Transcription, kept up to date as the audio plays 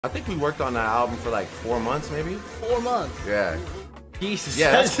I think we worked on that album for like 4 months, maybe. 4 months. Yeah. Jesus.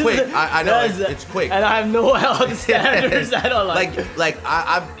 Yeah, that's quick. I know it's quick. And I have no standards at all.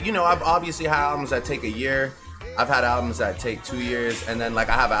 I've obviously had albums that take a year. I've had albums that take 2 years, and then like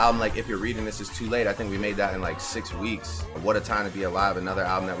I have an album like If You're Reading This Is Too Late. I think we made that in like 6 weeks. What a Time to Be Alive, another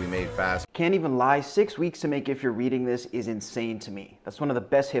album that we made fast. Can't even lie, 6 weeks to make If You're Reading This is insane to me. That's one of the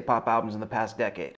best hip hop albums in the past decade.